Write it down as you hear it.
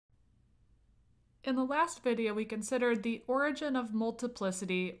In the last video, we considered the origin of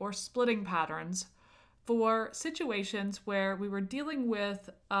multiplicity or splitting patterns for situations where we were dealing with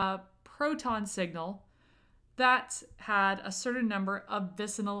a proton signal that had a certain number of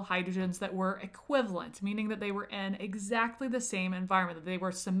vicinal hydrogens that were equivalent, meaning that they were in exactly the same environment, that they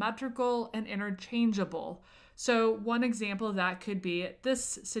were symmetrical and interchangeable. So one example of that could be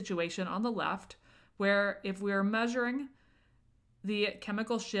this situation on the left, where if we are measuring the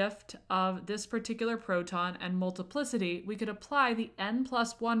chemical shift of this particular proton and multiplicity, we could apply the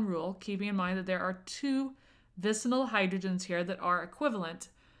n+1 rule, keeping in mind that there are two vicinal hydrogens here that are equivalent,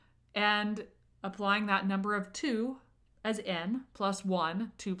 and applying that number of 2 as n plus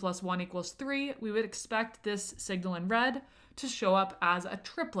 1, 2 plus 1 equals 3, we would expect this signal in red to show up as a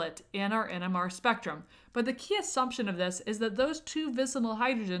triplet in our NMR spectrum. But the key assumption of this is that those two vicinal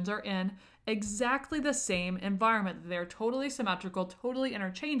hydrogens are in exactly the same environment. They're totally symmetrical, totally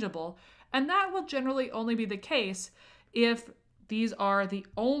interchangeable, and that will generally only be the case if these are the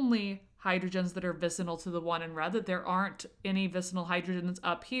only hydrogens that are vicinal to the one in red, that there aren't any vicinal hydrogens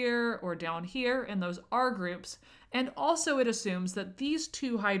up here or down here in those R groups. And also it assumes that these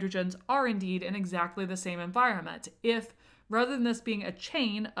two hydrogens are indeed in exactly the same environment. If, rather than this being a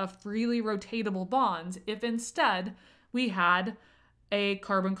chain of freely rotatable bonds, if instead we had a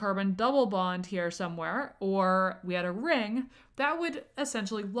carbon-carbon double bond here somewhere, or we had a ring, that would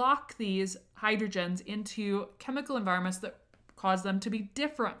essentially lock these hydrogens into chemical environments that cause them to be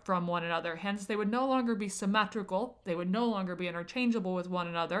different from one another. Hence, they would no longer be symmetrical, they would no longer be interchangeable with one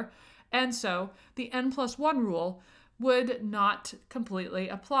another, and so the n+1 rule would not completely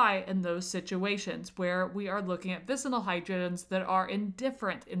apply in those situations where we are looking at vicinal hydrogens that are in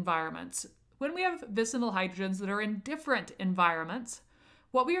different environments. When we have vicinal hydrogens that are in different environments,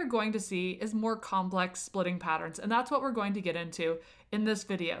 what we are going to see is more complex splitting patterns, and that's what we're going to get into in this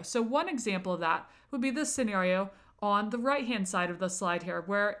video. So one example of that would be this scenario on the right-hand side of the slide here,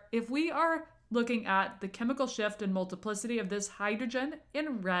 where if we are looking at the chemical shift and multiplicity of this hydrogen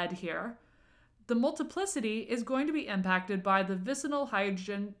in red here, the multiplicity is going to be impacted by the vicinal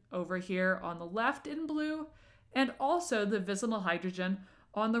hydrogen over here on the left in blue, and also the vicinal hydrogen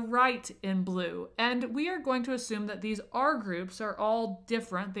on the right in blue. And we are going to assume that these R groups are all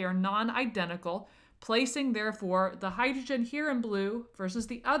different, they are non-identical, placing therefore the hydrogen here in blue versus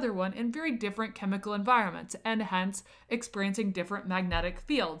the other one in very different chemical environments, and hence experiencing different magnetic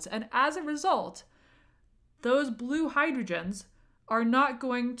fields. And as a result, those blue hydrogens are not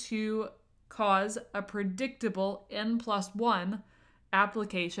going to cause a predictable n+1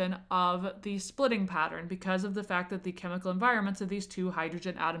 application of the splitting pattern because of the fact that the chemical environments of these two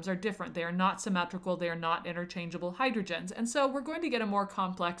hydrogen atoms are different. They are not symmetrical, they are not interchangeable hydrogens. And so we're going to get a more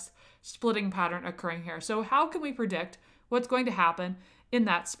complex splitting pattern occurring here. So how can we predict what's going to happen in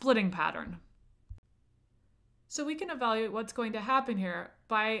that splitting pattern? So we can evaluate what's going to happen here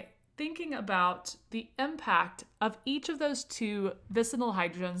by thinking about the impact of each of those two vicinal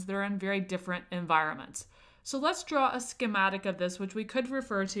hydrogens that are in very different environments. So let's draw a schematic of this, which we could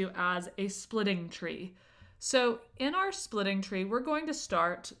refer to as a splitting tree. So in our splitting tree, we're going to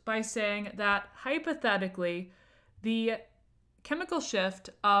start by saying that hypothetically, the chemical shift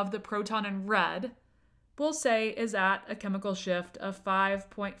of the proton in red, we'll say, is at a chemical shift of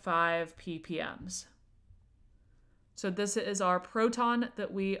 5.5 ppms. So this is our proton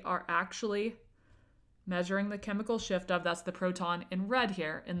that we are actually measuring the chemical shift of. That's the proton in red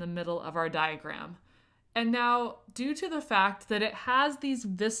here in the middle of our diagram. And now, due to the fact that it has these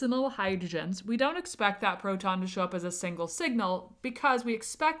vicinal hydrogens, we don't expect that proton to show up as a single signal because we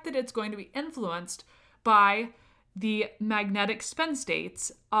expect that it's going to be influenced by the magnetic spin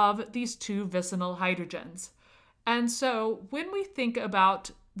states of these two vicinal hydrogens. And so when we think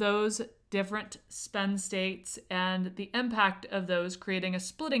about those different spin states and the impact of those creating a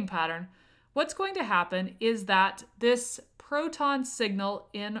splitting pattern, what's going to happen is that this proton signal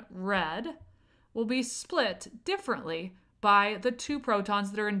in red will be split differently by the two protons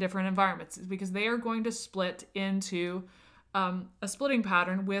that are in different environments, because they are going to split into a splitting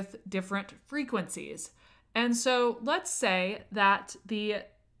pattern with different frequencies. And so let's say that the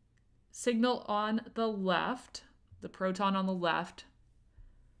signal on the left, the proton on the left,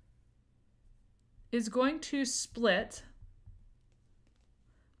 is going to split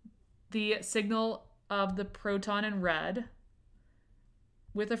the signal of the proton in red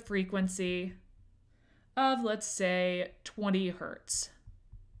with a frequency of, let's say, 20 hertz.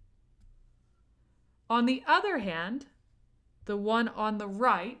 On the other hand, the one on the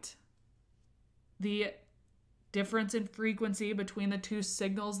right, the difference in frequency between the two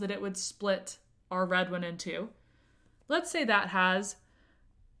signals that it would split our red one into, let's say that has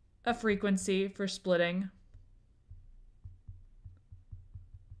a frequency for splitting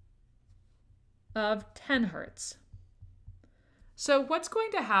of 10 hertz. So what's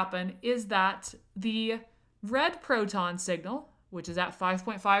going to happen is that the red proton signal, which is at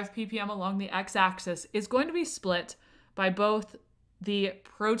 5.5 ppm along the x-axis, is going to be split by both the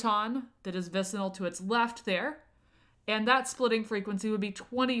proton that is vicinal to its left there, and that splitting frequency would be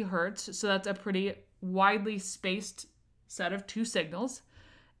 20 hertz, so that's a pretty widely spaced set of two signals.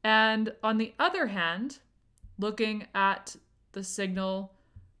 And on the other hand, looking at the signal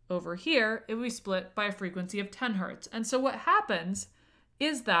over here, it would be split by a frequency of 10 hertz. And so what happens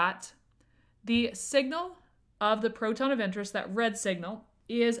is that the signal of the proton of interest, that red signal,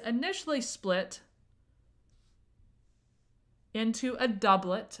 is initially split into a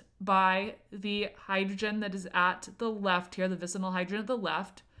doublet by the hydrogen that is at the left here, the vicinal hydrogen at the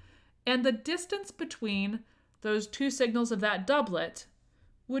left. And the distance between those two signals of that doublet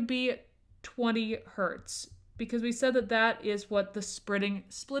would be 20 hertz, because we said that that is what the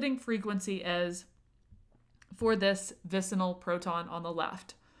splitting frequency is for this vicinal proton on the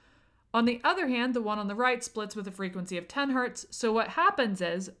left. On the other hand, the one on the right splits with a frequency of 10 hertz. So what happens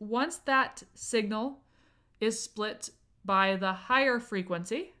is, once that signal is split by the higher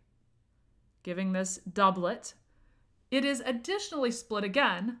frequency, giving this doublet, it is additionally split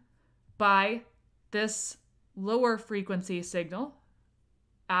again by this lower frequency signal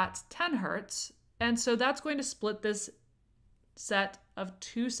at 10 hertz. And so that's going to split this set of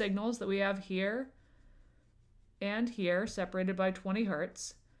two signals that we have here and here, separated by 20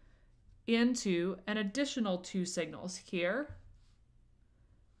 hertz, into an additional two signals here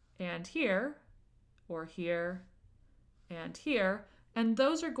and here, or here and here, and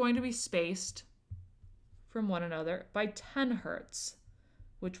those are going to be spaced from one another by 10 hertz,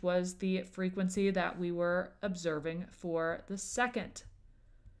 which was the frequency that we were observing for the second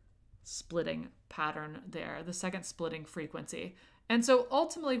splitting pattern there, the second splitting frequency. And so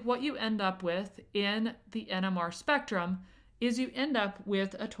ultimately what you end up with in the NMR spectrum is you end up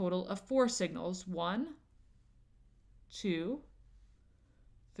with a total of 4 signals: 1, 2,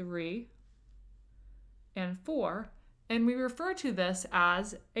 3, and 4. And we refer to this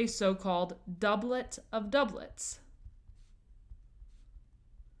as a so-called doublet of doublets.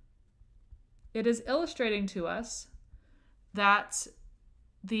 It is illustrating to us that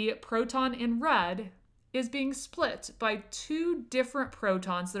the proton in red is being split by two different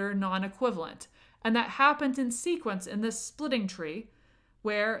protons that are non-equivalent. And that happens in sequence in this splitting tree,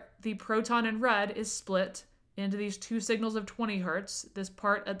 where the proton in red is split into these two signals of 20 hertz. This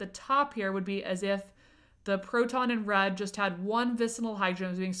part at the top here would be as if the proton in red just had one vicinal hydrogen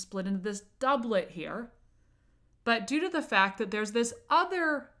that was being split into this doublet here. But due to the fact that there's this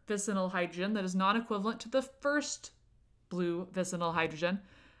other vicinal hydrogen that is non-equivalent to the first blue vicinal hydrogen,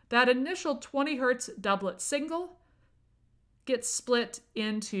 that initial 20 hertz doublet signal gets split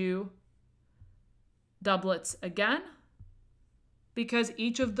into doublets again, because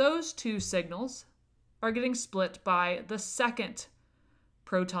each of those two signals are getting split by the second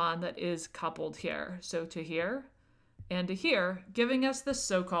proton that is coupled here. So to here and to here, giving us this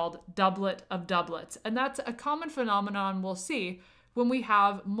so-called doublet of doublets. And that's a common phenomenon we'll see when we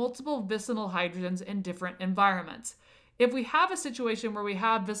have multiple vicinal hydrogens in different environments. If we have a situation where we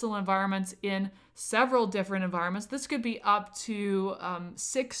have vicinal environments in several different environments, this could be up to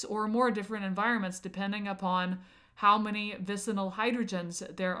 6 or more different environments, depending upon how many vicinal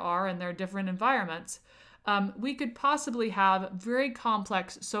hydrogens there are in their different environments. We could possibly have very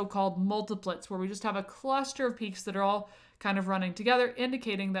complex so-called multiplets, where we just have a cluster of peaks that are all kind of running together,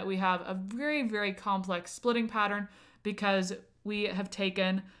 indicating that we have a very, very complex splitting pattern, because we have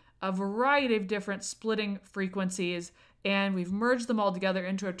taken a variety of different splitting frequencies and we've merged them all together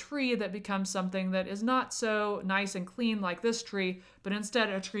into a tree that becomes something that is not so nice and clean like this tree, but instead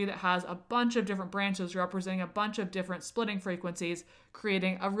a tree that has a bunch of different branches representing a bunch of different splitting frequencies,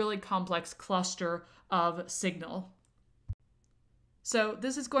 creating a really complex cluster of signal. So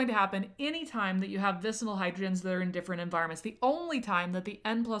this is going to happen anytime that you have vicinal hydrogens that are in different environments. The only time that the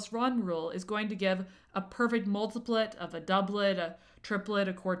n+1 rule is going to give a perfect multiplet of a doublet, a triplet,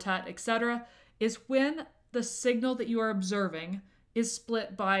 a quartet, etc., is when the signal that you are observing is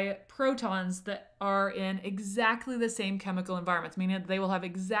split by protons that are in exactly the same chemical environments, meaning that they will have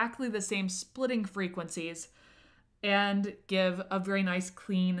exactly the same splitting frequencies and give a very nice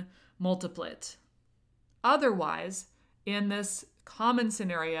clean multiplet. Otherwise, in this common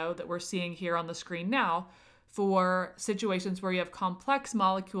scenario that we're seeing here on the screen now, for situations where you have complex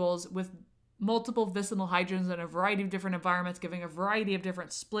molecules with multiple vicinal hydrogens in a variety of different environments, giving a variety of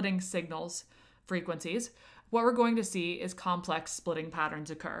different splitting signals, frequencies, what we're going to see is complex splitting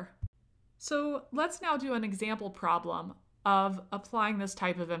patterns occur. So let's now do an example problem of applying this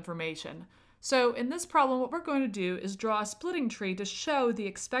type of information. So in this problem, what we're going to do is draw a splitting tree to show the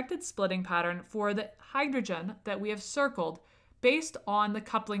expected splitting pattern for the hydrogen that we have circled based on the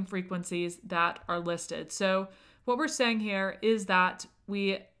coupling frequencies that are listed. So what we're saying here is that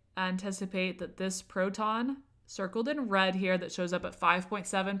we anticipate that this proton circled in red here that shows up at 5.7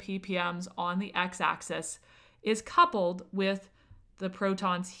 ppms on the x-axis is coupled with the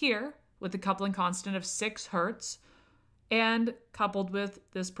protons here with the coupling constant of 6 Hertz and coupled with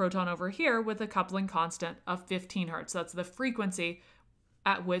this proton over here with a coupling constant of 15 Hertz. That's the frequency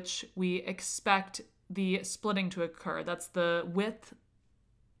at which we expect the splitting to occur. That's the width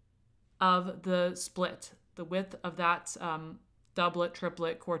of the split, the width of that doublet,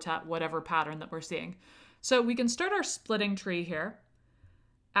 triplet, quartet, whatever pattern that we're seeing. So we can start our splitting tree here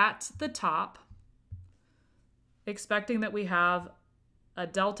at the top, expecting that we have a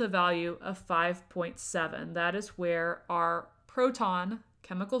delta value of 5.7. That is where our proton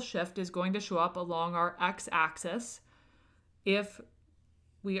chemical shift is going to show up along our x-axis if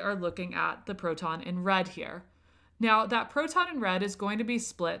we are looking at the proton in red here. Now, that proton in red is going to be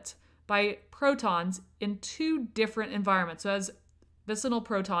split by protons in 2 different environments. So as vicinal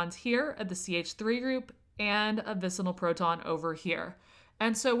protons here at the CH3 group and a vicinal proton over here.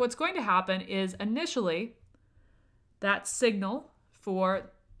 And so what's going to happen is initially that signal for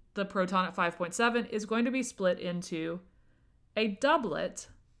the proton at 5.7 is going to be split into a doublet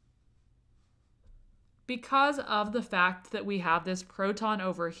because of the fact that we have this proton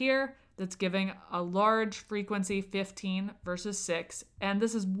over here that's giving a large frequency, 15 versus 6, and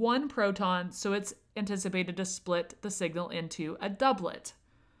this is one proton, so it's anticipated to split the signal into a doublet.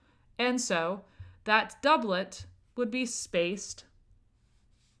 And so that doublet would be spaced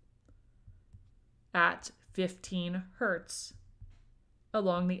at 15 Hertz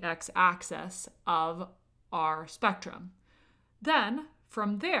along the x-axis of our spectrum. Then,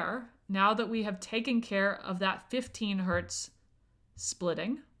 from there, now that we have taken care of that 15 Hertz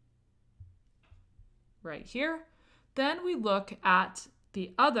splitting right here, then we look at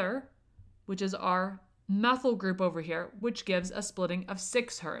the other, which is our methyl group over here, which gives a splitting of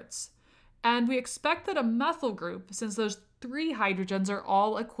 6 Hertz. And we expect that a methyl group, since those 3 hydrogens are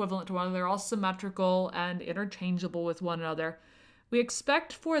all equivalent to one another, they're all symmetrical and interchangeable with one another, we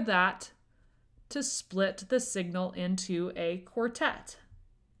expect for that to split the signal into a quartet.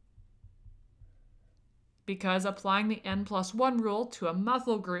 Because applying the n+1 rule to a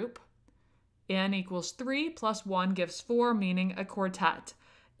methyl group, n equals 3 plus 1 gives 4, meaning a quartet.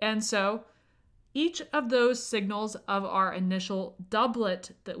 And so each of those signals of our initial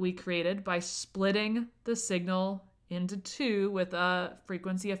doublet that we created by splitting the signal into 2 with a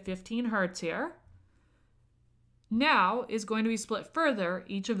frequency of 15 Hertz here, now is going to be split further,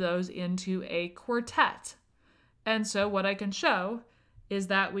 each of those into a quartet. And so what I can show is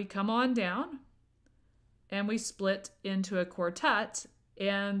that we come on down and we split into a quartet,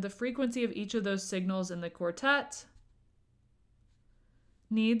 and the frequency of each of those signals in the quartet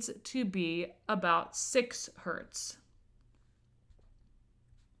needs to be about 6 Hertz.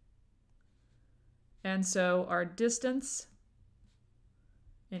 And so our distance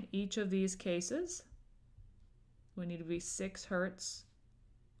in each of these cases would need to be 6 Hertz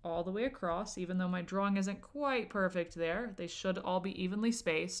all the way across, even though my drawing isn't quite perfect there. They should all be evenly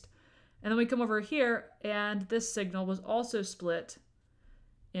spaced. And then we come over here, and this signal was also split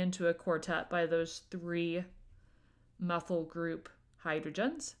into a quartet by those 3 methyl group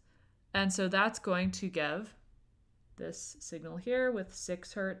hydrogens. And so that's going to give this signal here with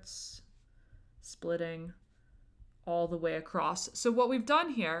 6 Hertz splitting all the way across. So what we've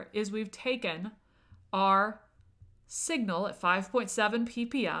done here is we've taken our signal at 5.7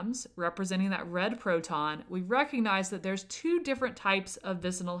 ppms, representing that red proton. We recognize that there's 2 different types of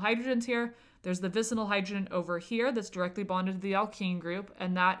vicinal hydrogens here. There's the vicinal hydrogen over here that's directly bonded to the alkene group,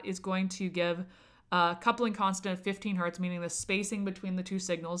 and that is going to give a coupling constant of 15 Hertz, meaning the spacing between the 2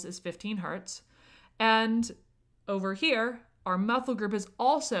 signals is 15 Hertz. And over here, our methyl group is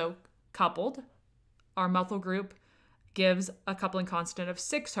also coupled. Our methyl group gives a coupling constant of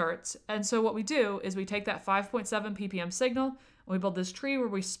 6 Hertz. And so what we do is we take that 5.7 ppm signal and we build this tree where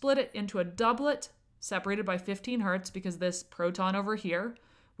we split it into a doublet separated by 15 Hertz because this proton over here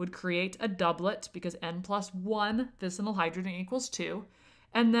would create a doublet because n+1 vicinal hydrogen equals 2.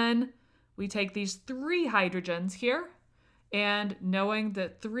 And then we take these 3 hydrogens here, and knowing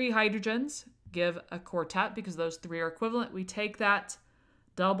that 3 hydrogens give a quartet because those 3 are equivalent, we take that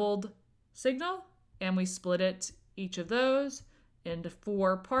doubled signal and we split it, each of those, into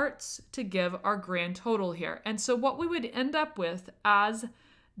 4 parts to give our grand total here. And so what we would end up with as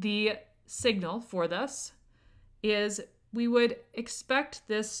the signal for this is we would expect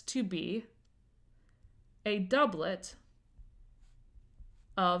this to be a doublet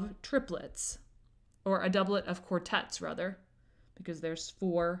of triplets, or a doublet of quartets rather, because there's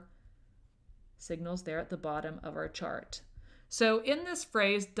 4 signals there at the bottom of our chart. So in this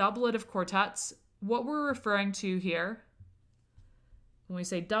phrase, doublet of quartets, what we're referring to here, when we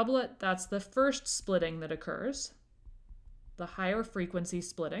say doublet, that's the first splitting that occurs, the higher frequency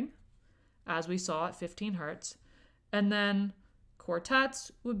splitting, as we saw at 15 hertz. And then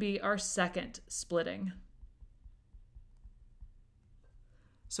quartets would be our second splitting.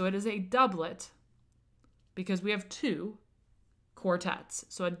 So it is a doublet because we have 2 quartets.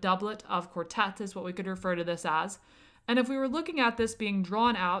 So a doublet of quartets is what we could refer to this as. And if we were looking at this being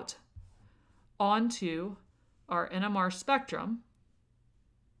drawn out onto our NMR spectrum,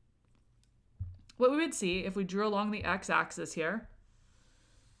 what we would see if we drew along the x-axis here,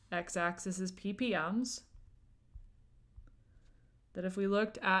 x-axis is ppms, that if we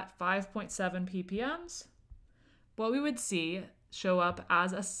looked at 5.7 ppms, what we would see show up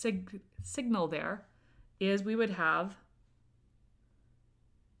as a signal there is we would have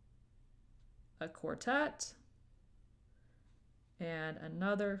a quartet and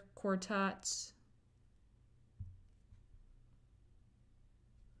another quartet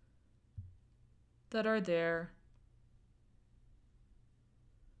that are there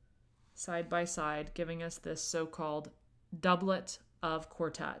side by side, giving us this so-called doublet of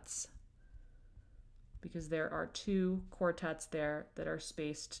quartets, because there are 2 quartets there that are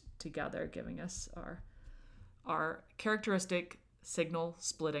spaced together, giving us our characteristic signal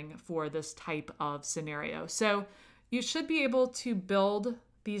splitting for this type of scenario. So you should be able to build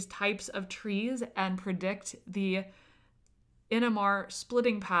these types of trees and predict the NMR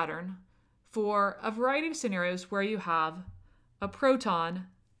splitting pattern for a variety of scenarios where you have a proton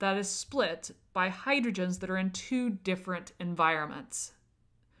that is split by hydrogens that are in 2 different environments.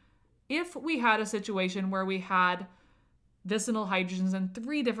 If we had a situation where we had vicinal hydrogens in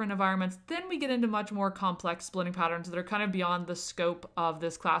 3 different environments, then we get into much more complex splitting patterns that are kind of beyond the scope of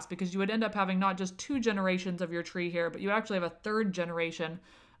this class, because you would end up having not just 2 generations of your tree here, but you actually have a 3rd generation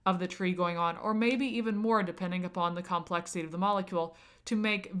of the tree going on, or maybe even more depending upon the complexity of the molecule, to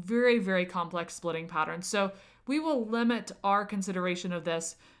make very, very complex splitting patterns. So we will limit our consideration of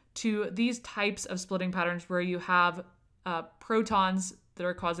this to these types of splitting patterns where you have protons that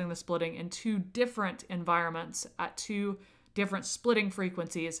are causing the splitting in 2 different environments at 2 different splitting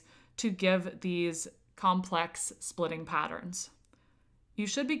frequencies to give these complex splitting patterns. You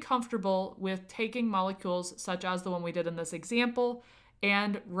should be comfortable with taking molecules such as the one we did in this example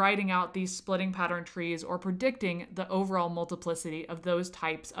and writing out these splitting pattern trees or predicting the overall multiplicity of those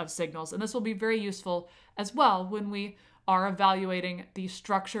types of signals. And this will be very useful as well when we are evaluating the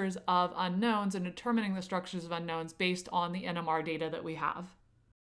structures of unknowns and determining the structures of unknowns based on the NMR data that we have.